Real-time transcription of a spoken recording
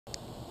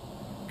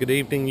Good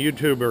evening,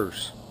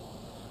 YouTubers.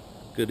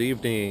 Good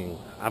evening.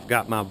 I've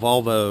got my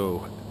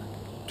Volvo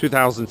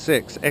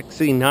 2006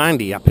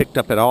 XC70 I picked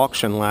up at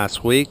auction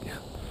last week.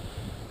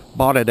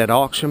 Bought it at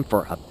auction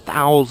for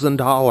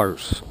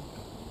 $1,000.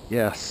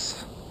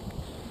 Yes,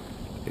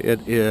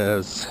 it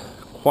is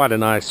quite a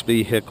nice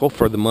vehicle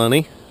for the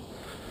money.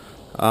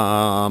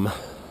 Let's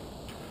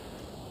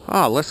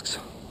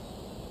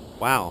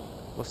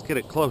get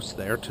it close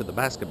there to the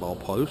basketball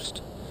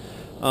post.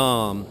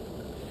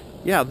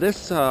 Yeah,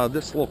 this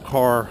little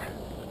car,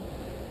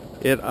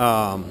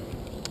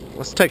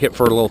 let's take it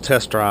for a little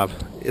test drive.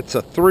 It's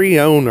a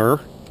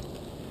 3-owner,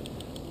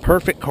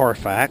 perfect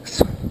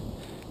Carfax.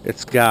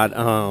 It's got,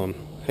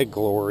 hey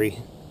Glory,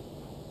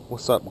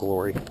 what's up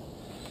Glory?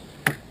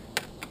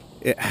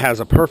 It has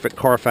a perfect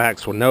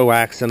Carfax with no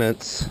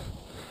accidents.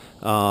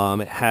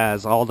 It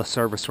has all the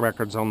service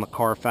records on the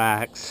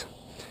Carfax.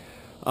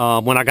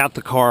 When I got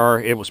the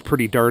car, it was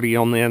pretty dirty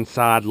on the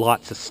inside,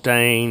 lots of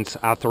stains.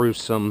 I threw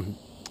some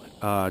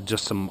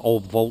just some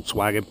old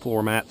Volkswagen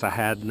floor mats I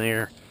had in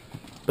there.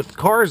 But the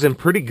car is in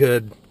pretty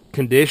good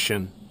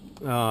condition,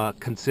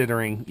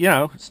 considering, you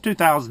know, it's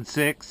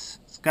 2006.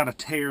 It's got a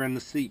tear in the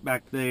seat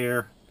back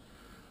there.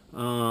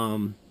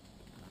 But,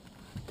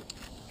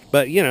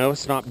 you know,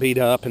 it's not beat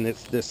up, and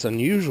it's this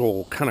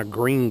unusual kind of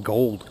green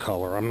gold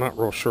color. I'm not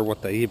real sure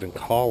what they even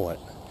call it.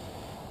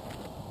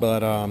 But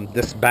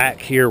this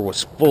back here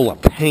was full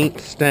of paint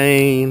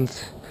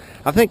stains.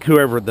 I think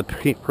whoever the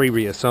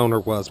previous owner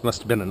was must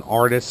have been an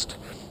artist,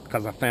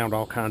 because I found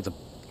all kinds of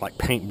like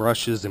paint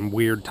brushes and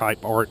weird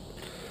type art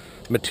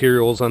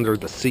materials under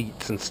the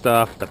seats and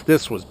stuff. But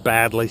this was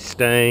badly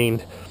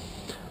stained.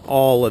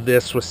 All of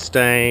this was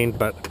stained,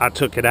 but I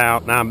took it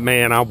out, and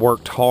I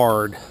worked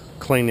hard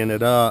cleaning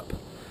it up.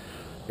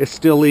 It's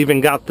still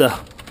even got the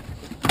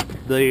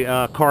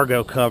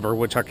cargo cover,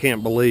 which I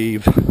can't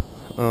believe.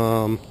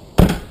 But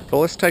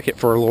let's take it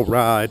for a little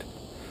ride.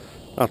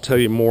 I'll tell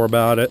you more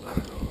about it.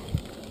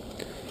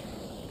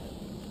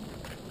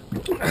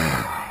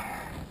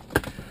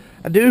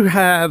 I do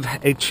have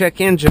a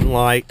check engine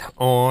light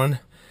on,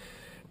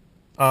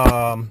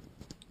 but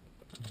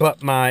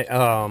my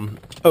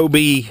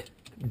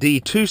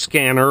OBD2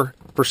 scanner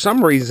for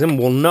some reason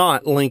will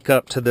not link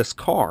up to this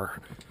car.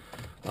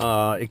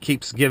 It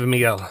keeps giving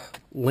me a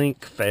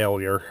link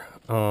failure.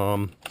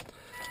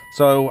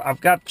 So I've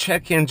got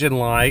check engine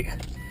light,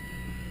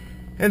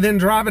 and then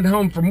driving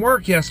home from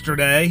work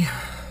yesterday,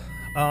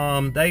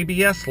 the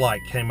ABS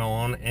light came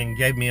on and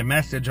gave me a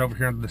message over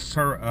here in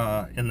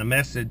the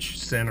message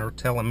center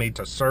telling me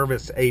to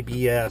service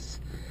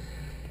ABS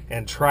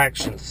and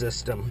traction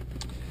system.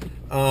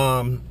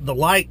 The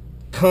light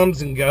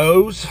comes and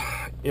goes.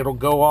 It'll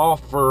go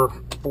off for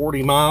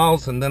 40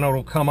 miles and then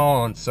it'll come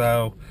on.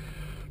 So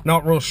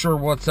not real sure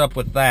what's up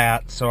with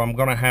that. So I'm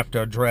going to have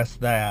to address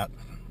that.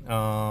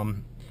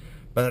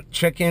 But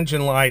check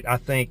engine light, I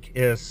think,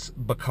 is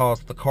because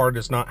the car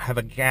does not have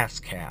a gas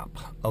cap,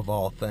 of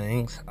all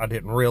things. I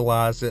didn't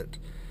realize it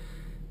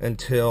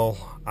until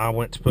I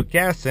went to put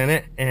gas in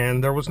it,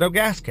 and there was no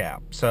gas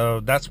cap. So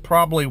that's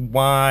probably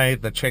why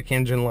the check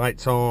engine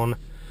light's on,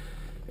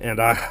 and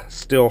I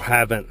still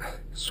haven't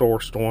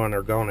sourced one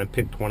or gone and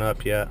picked one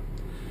up yet.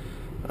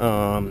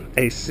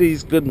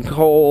 AC's good and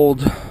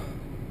cold.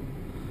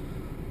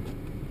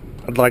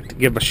 I'd like to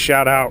give a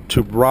shout out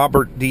to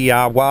Robert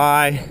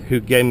DIY,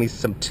 who gave me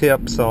some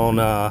tips on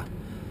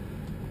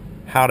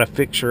how to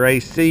fix your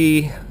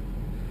AC.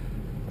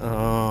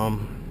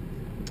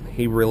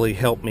 He really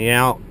helped me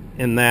out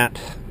in that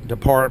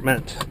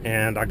department,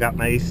 and I got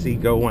my AC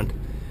going.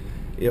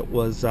 It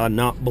was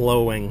not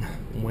blowing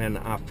when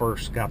I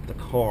first got the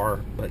car,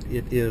 but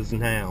it is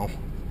now,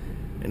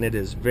 and it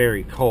is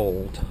very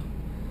cold.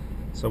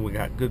 So we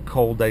got good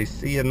cold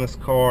AC in this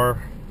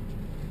car.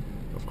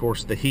 Of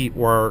course, the heat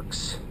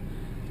works,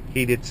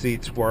 heated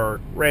seats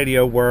work,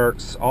 radio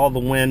works, all the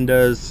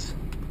windows,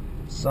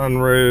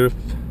 sunroof,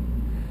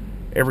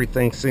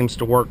 everything seems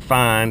to work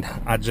fine.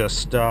 I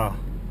just now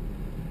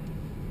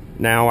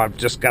I've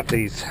just got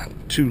these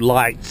two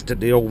lights to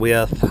deal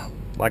with.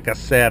 Like I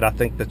said, I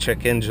think the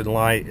check engine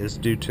light is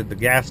due to the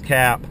gas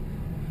cap,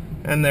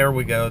 and there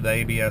we go, the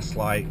ABS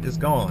light is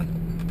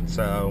gone.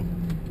 So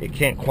it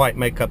can't quite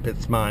make up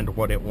its mind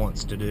what it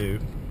wants to do.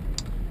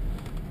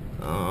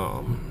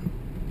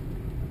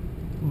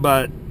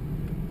 But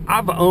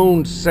I've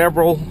owned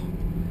several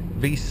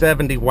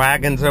V70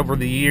 wagons over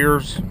the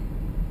years.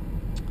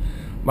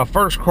 My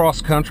first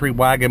cross-country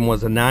wagon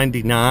was a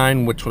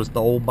 99, which was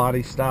the old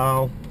body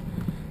style.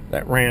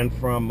 That ran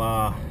from,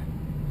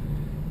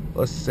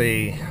 let's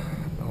see,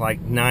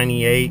 like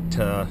 98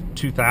 to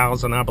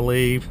 2000, I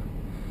believe.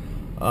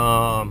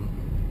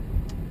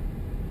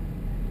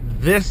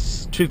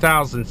 This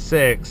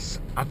 2006,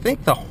 I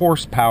think the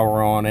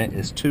horsepower on it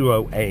is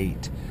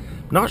 208.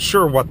 Not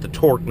sure what the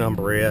torque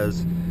number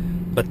is,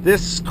 but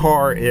this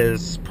car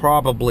is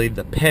probably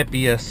the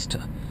peppiest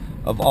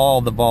of all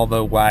the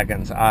Volvo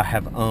wagons I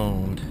have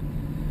owned.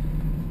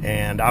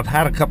 And I've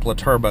had a couple of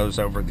turbos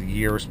over the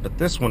years, but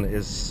this one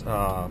is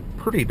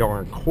pretty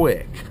darn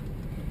quick.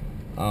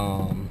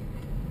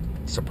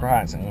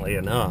 surprisingly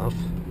enough.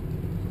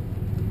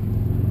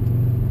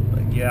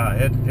 But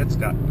yeah, it's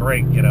got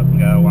great get up and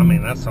go. I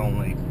mean, that's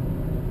only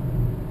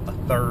a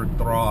third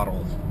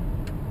throttle.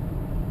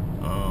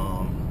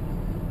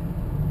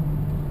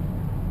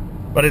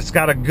 But it's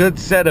got a good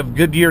set of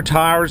Goodyear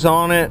tires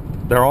on it.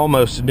 They're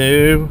almost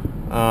new.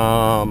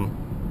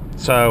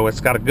 So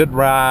it's got a good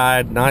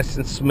ride, nice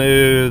and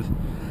smooth.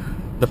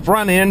 The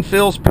front end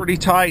feels pretty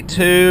tight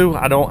too.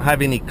 I don't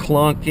have any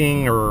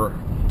clunking or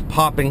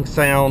popping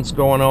sounds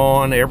going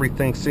on.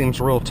 Everything seems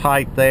real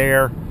tight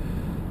there.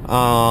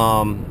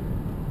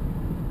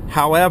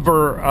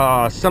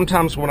 However,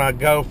 sometimes when I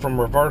go from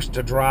reverse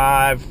to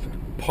drive,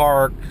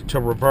 park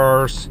to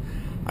reverse,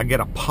 I get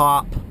a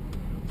pop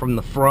from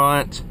the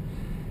front,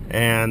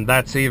 and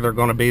that's either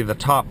going to be the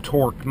top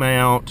torque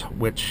mount,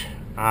 which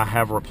I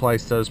have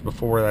replaced those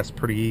before, that's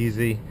pretty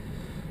easy,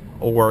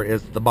 or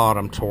it's the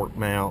bottom torque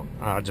mount.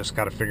 I just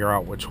got to figure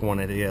out which one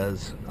it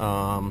is.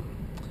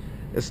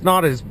 It's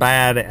not as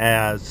bad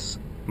as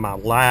my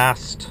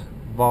last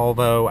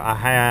Volvo. I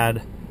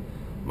had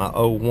my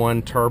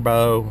 01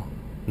 turbo,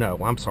 no,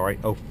 I'm sorry,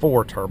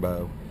 04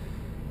 turbo,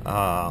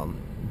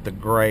 the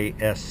gray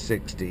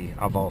S60.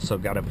 I've also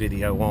got a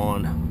video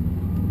on.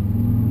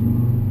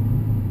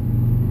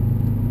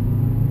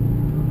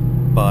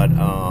 But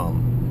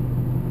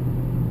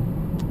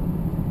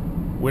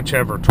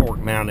whichever torque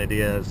mount it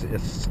is,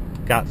 it's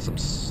got some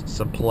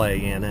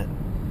play in it,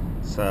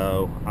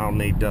 so I'll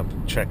need to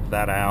check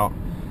that out.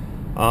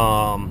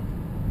 I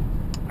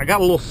got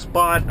a little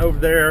spot over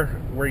there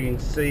where you can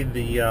see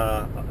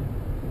the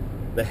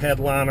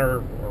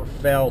headliner or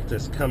felt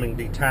is coming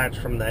detached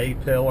from the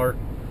A-pillar.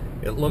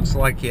 It looks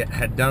like it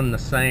had done the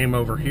same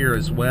over here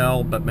as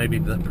well, but maybe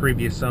the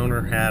previous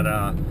owner had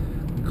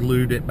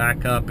glued it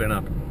back up in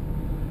a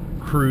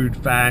crude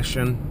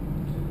fashion.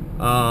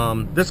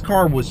 This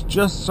car was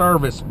just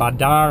serviced by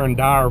Dyer &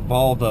 Dyer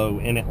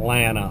Volvo in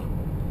Atlanta.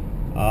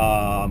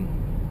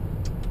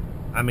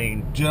 I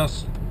mean,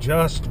 just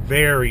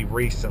very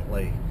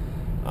recently.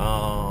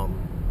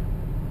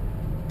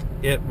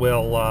 It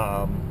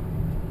will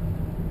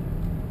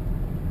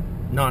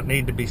not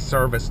need to be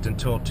serviced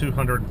until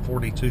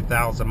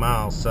 242,000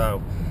 miles.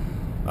 So,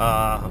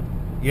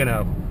 you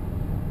know,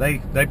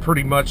 they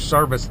pretty much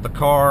serviced the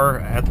car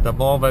at the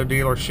Volvo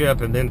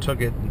dealership and then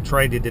took it and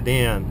traded it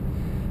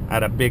in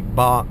at a big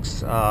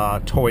box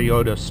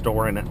Toyota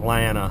store in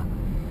Atlanta.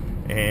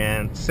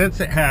 And since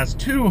it has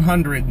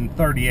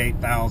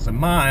 238,000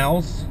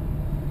 miles,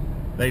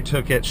 they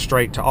took it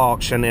straight to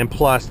auction, and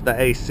plus the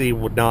AC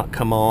would not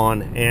come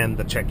on and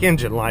the check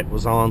engine light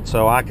was on,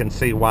 so I can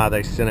see why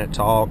they sent it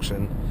to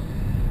auction.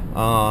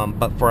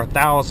 But for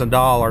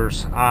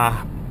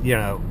 $1,000, you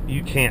know,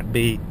 you can't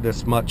beat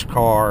this much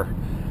car.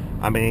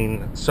 I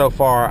mean, so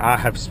far I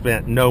have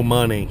spent no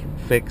money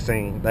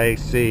fixing the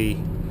AC.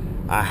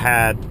 I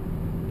had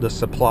the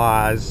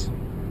supplies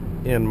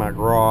in my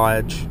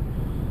garage.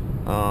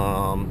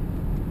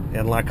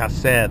 And like I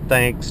said,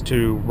 thanks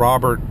to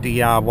Robert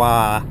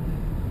DIY,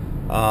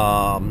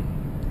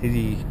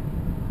 he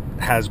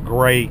has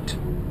great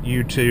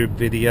YouTube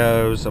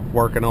videos of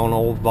working on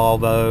old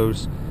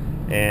Volvos,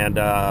 and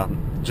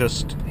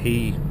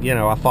you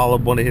know, I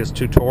followed one of his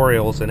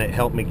tutorials and it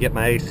helped me get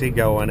my AC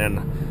going, and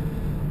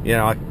you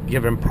know, I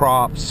give him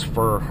props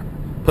for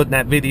putting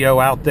that video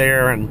out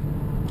there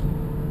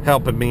and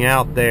helping me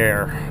out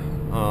there.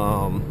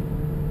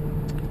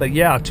 But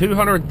yeah,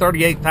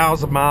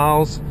 238,000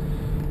 miles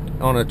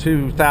on a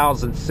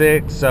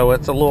 2006, so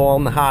it's a little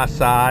on the high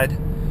side.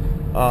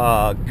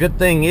 Good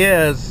thing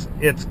is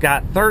it's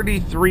got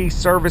 33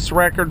 service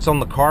records on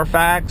the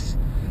Carfax,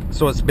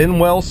 so it's been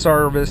well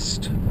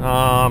serviced.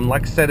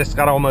 Like I said, it's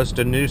got almost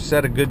a new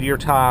set of Goodyear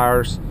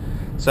tires,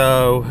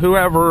 so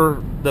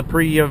whoever the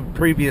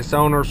previous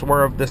owners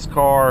were of this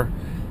car,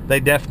 they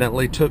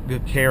definitely took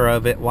good care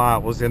of it while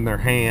it was in their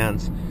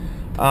hands.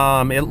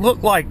 It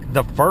looked like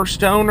the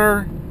first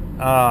owner,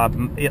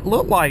 it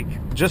looked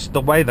like, just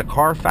the way the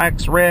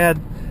Carfax read,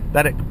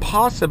 that it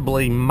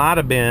possibly might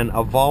have been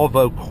a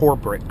Volvo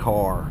corporate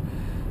car.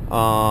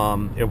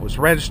 It was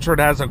registered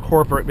as a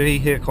corporate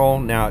vehicle.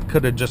 Now, it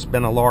could have just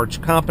been a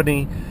large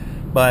company,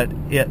 but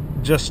it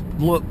just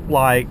looked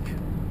like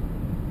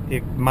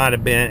it might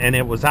have been, and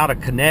it was out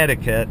of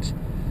Connecticut,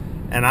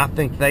 and I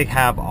think they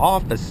have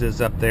offices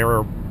up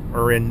there,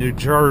 or in New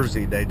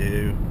Jersey they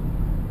do.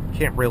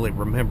 Can't really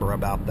remember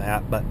about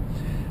that, but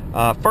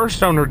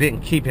first owner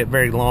didn't keep it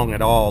very long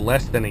at all,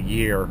 less than a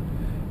year.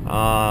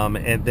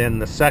 And then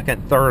the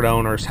second, third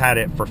owners had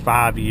it for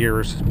 5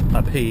 years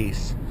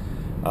apiece.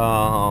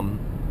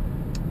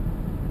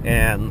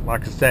 And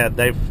like I said,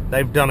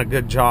 they've done a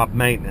good job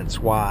maintenance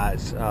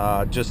wise.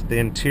 Just the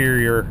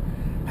interior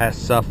has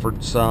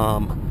suffered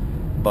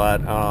some,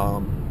 but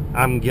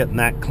I'm getting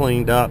that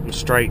cleaned up and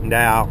straightened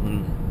out,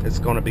 and it's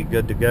going to be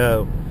good to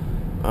go.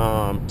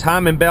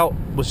 Timing belt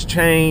was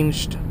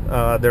changed.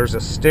 There's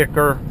a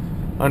sticker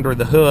under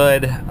the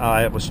hood.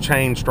 It was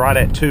changed right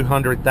at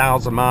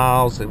 200,000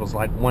 miles. It was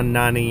like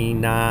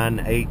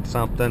 199.8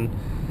 something.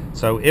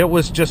 So it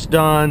was just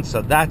done.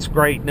 So that's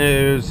great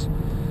news.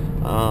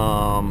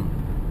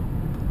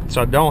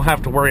 so I don't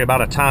have to worry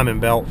about a timing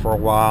belt for a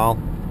while.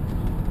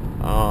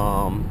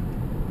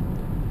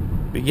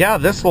 But yeah,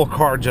 this little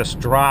car just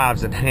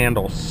drives and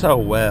handles so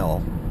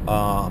well.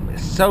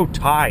 It's so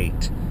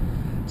tight.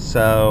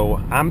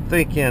 So I'm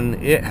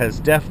thinking it has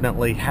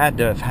definitely had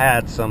to have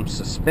had some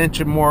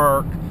suspension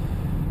work,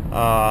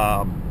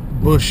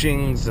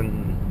 bushings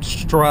and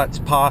struts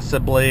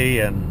possibly,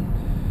 and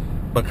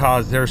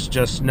because there's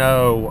just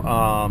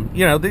no,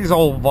 you know, these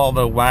old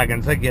Volvo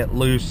wagons, they get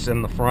loose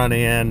in the front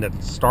end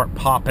and start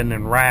popping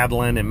and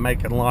rattling and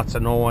making lots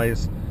of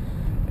noise.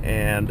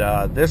 And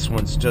this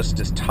one's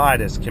just as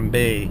tight as can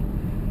be.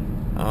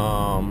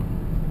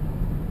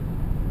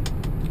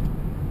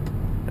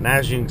 And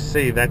as you can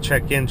see, that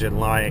check engine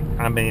light,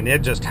 I mean,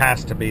 it just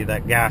has to be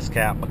that gas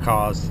cap,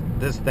 because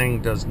this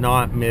thing does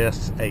not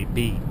miss a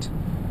beat.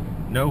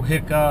 No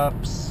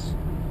hiccups,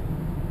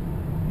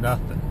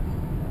 nothing.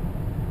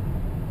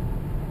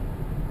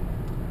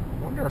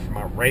 I wonder if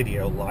my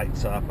radio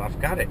lights up.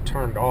 I've got it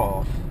turned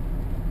off.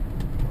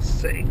 Let's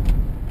see.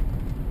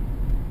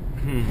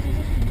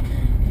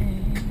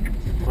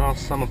 Well,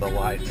 some of the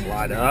lights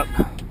light up.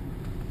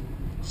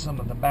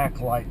 Some of the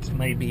back lights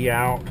may be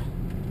out.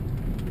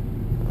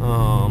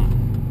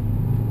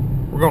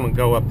 We're going to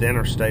go up the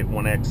interstate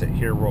one exit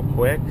here real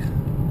quick.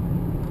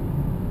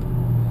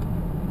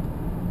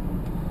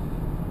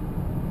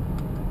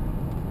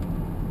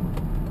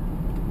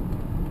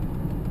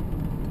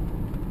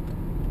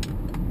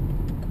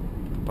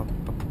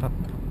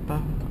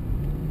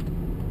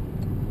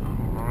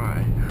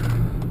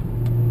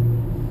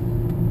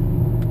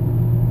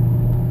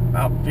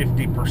 About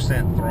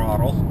 50%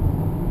 throttle.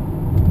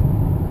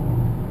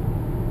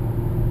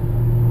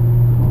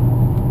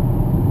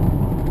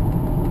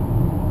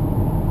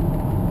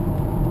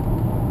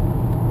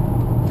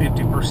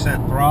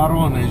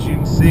 Throttle, and as you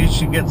can see,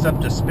 she gets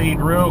up to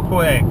speed real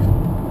quick.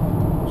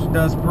 She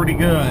does pretty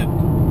good.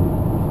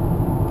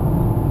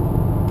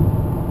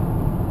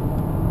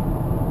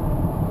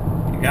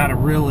 You gotta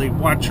really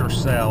watch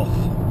yourself.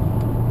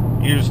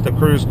 Use the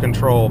cruise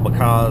control,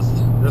 because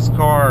this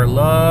car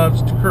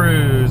loves to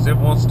cruise. It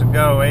wants to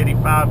go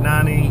 85,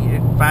 90,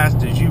 as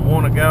fast as you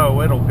want to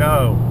go, it'll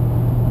go.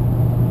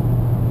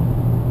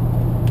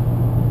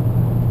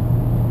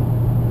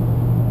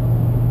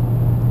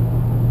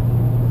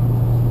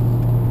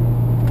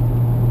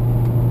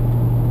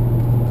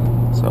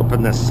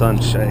 Hoping this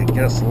sunshade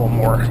gets a little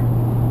more.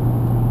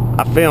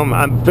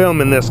 I'm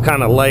filming this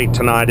kind of late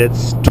tonight.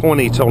 It's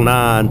 20 till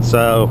 9,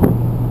 so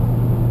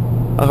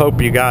I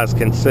hope you guys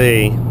can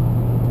see.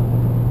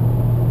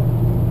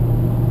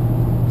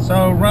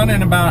 So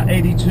running about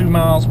 82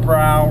 miles per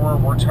hour.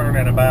 We're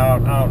turning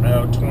about, I don't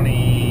know,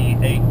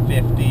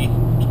 2850,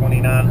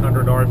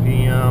 2900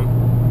 RPM.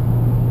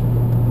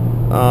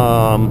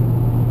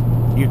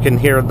 You can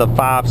hear the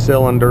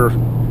 5-cylinder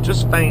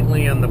just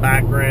faintly in the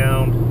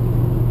background.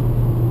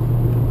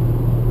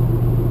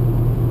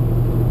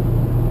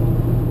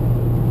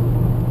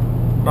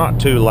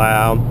 Not too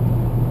loud.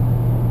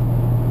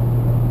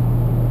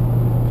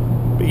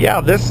 But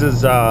yeah, this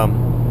is gosh,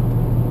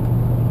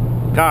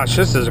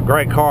 this is a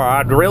great car.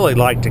 I'd really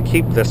like to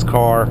keep this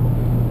car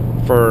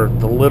for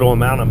the little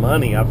amount of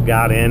money I've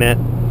got in it.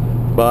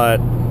 But,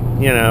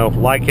 you know,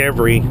 like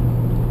every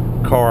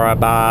car I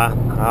buy,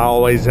 I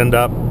always end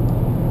up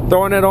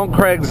throwing it on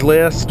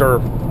Craigslist or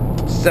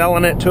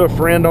selling it to a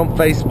friend on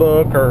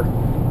Facebook or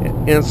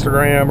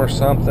Instagram or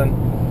something.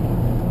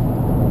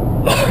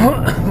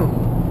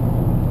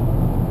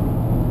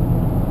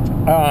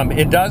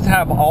 It does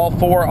have all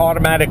 4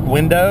 automatic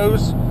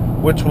windows,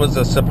 which was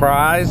a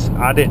surprise.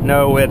 I didn't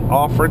know it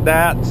offered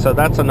that, so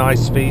that's a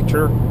nice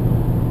feature.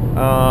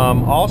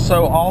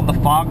 Also, all the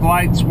fog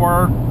lights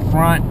work,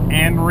 front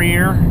and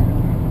rear.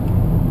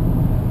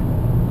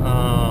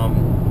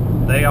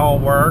 They all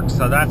work,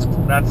 so that's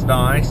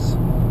nice.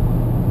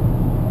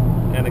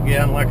 And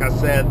again, like I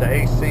said, the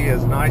AC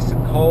is nice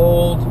and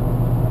cold.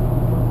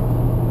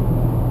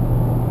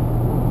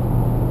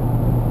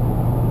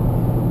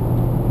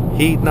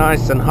 Heat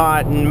nice and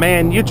hot, and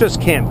man, you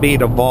just can't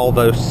beat a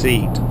Volvo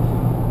seat.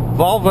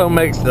 Volvo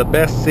makes the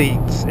best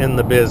seats in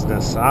the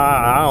business.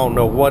 I don't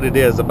know what it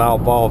is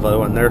about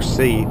Volvo and their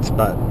seats,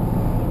 but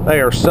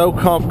they are so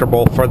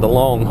comfortable for the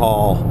long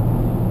haul.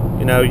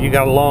 You know, you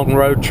got a long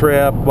road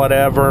trip,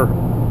 whatever.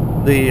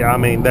 The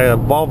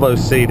Volvo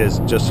seat is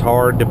just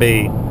hard to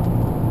beat.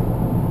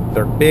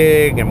 They're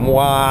big and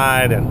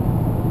wide and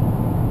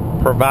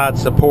provide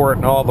support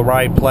in all the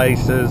right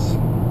places.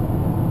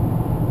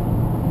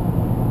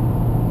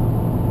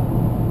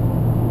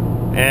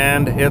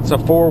 And it's a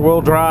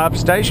 4-wheel drive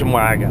station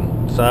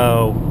wagon,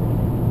 so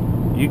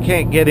you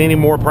can't get any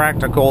more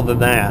practical than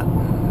that.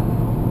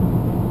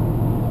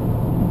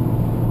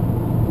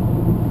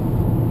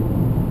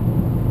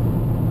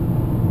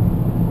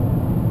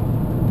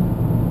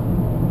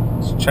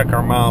 Let's check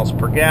our miles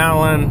per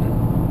gallon.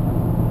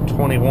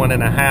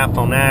 21.5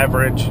 on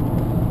average.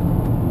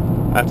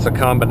 That's a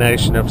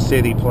combination of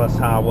city plus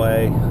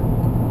highway.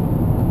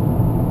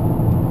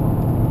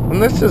 And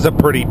this is a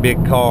pretty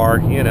big car,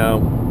 you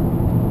know.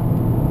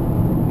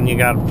 And you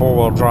got a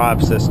four-wheel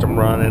drive system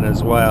running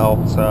as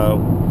well. So,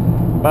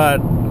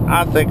 but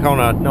I think on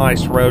a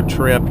nice road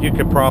trip, you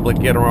could probably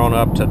get her on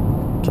up to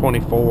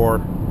 24,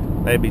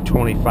 maybe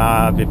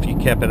 25 if you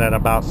kept it at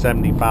about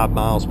 75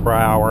 miles per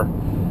hour.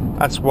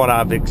 That's what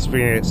I've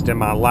experienced in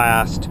my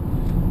last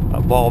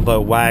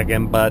Volvo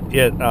wagon, but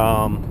it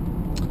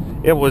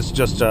was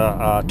just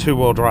a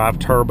two-wheel drive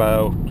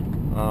turbo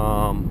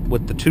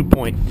with the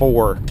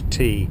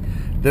 2.4T.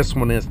 This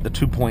one is the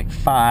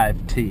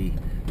 2.5T,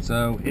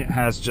 so it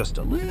has just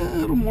a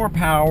little more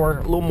power,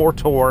 a little more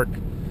torque.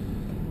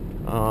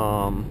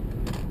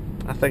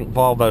 I think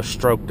Volvo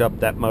stroked up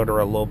that motor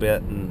a little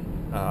bit in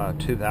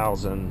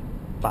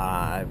 2005,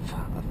 I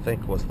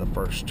think was the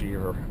first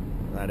year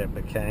that it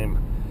became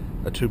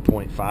a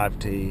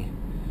 2.5T.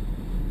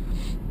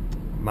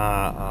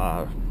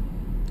 My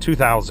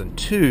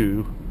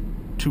 2002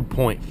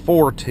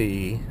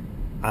 2.4T,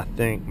 I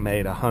think,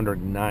 made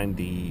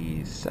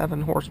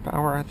 197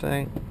 horsepower, I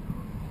think,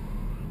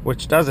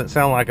 which doesn't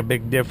sound like a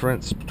big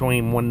difference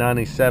between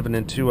 197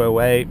 and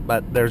 208,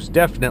 but there's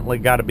definitely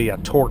got to be a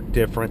torque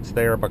difference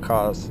there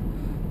because,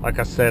 like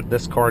I said,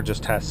 this car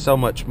just has so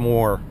much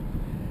more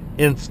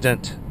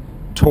instant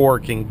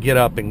torque and get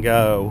up and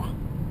go.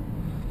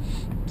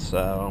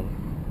 So,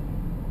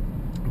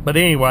 but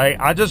anyway,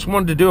 I just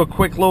wanted to do a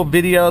quick little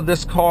video of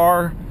this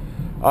car.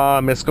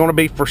 It's going to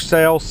be for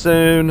sale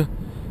soon.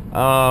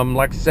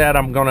 Like I said,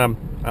 I'm going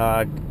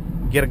to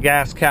get a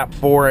gas cap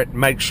for it,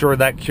 make sure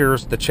that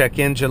cures the check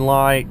engine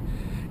light.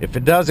 If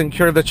it doesn't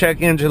cure the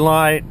check engine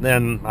light,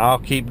 then I'll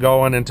keep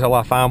going until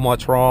I find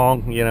what's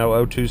wrong, you know,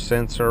 O2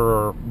 sensor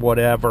or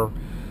whatever.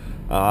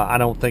 I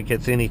don't think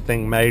it's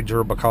anything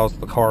major because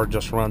the car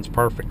just runs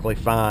perfectly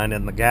fine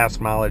and the gas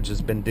mileage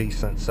has been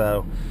decent,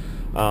 so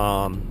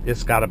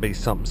it's got to be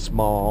something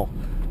small.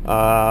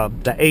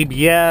 The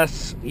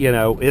ABS, you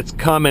know, it's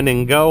coming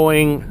and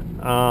going,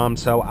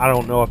 so I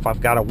don't know if I've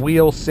got a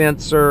wheel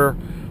sensor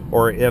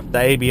or if the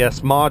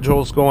ABS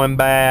module's going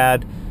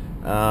bad.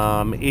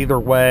 Either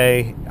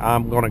way,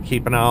 I'm going to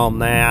keep an eye on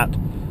that,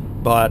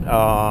 but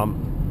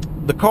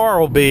the car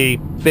will be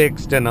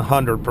fixed and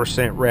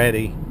 100%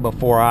 ready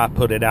before I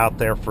put it out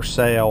there for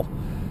sale.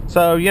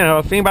 So, you know,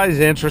 if anybody's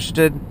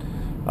interested,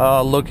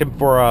 looking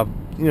for a,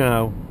 you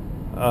know,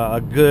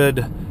 a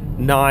good,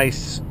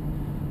 nice,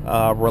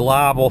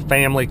 reliable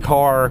family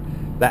car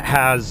that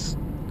has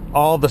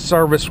all the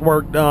service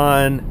work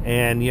done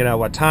and, you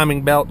know, a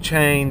timing belt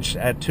change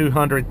at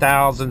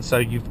 200,000, so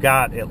you've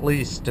got at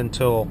least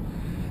until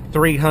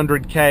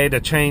 300K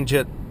to change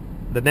it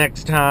the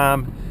next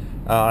time.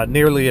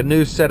 Nearly a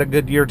new set of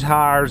Goodyear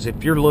tires.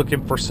 If you're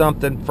looking for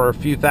something for a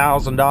few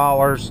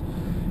 $1,000s,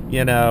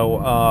 you know,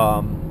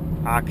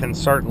 I can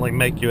certainly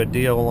make you a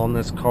deal on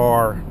this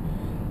car,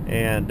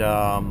 and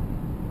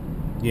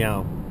you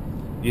know,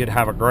 you'd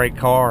have a great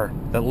car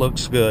that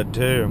looks good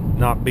too,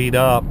 not beat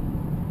up.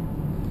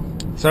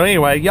 So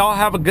anyway, y'all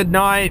have a good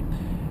night.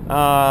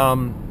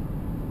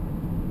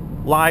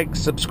 Like,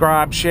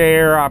 subscribe,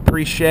 share. I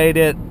appreciate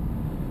it.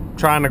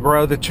 Trying to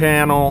grow the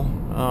channel.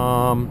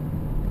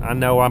 I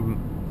know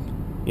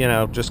I'm, you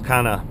know, just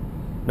kind of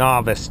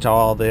novice to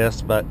all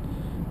this, but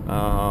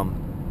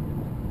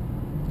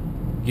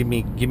give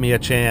me a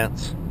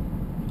chance.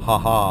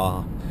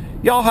 Haha.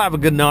 Y'all have a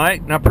good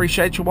night, and I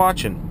appreciate you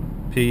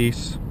watching.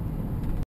 Peace.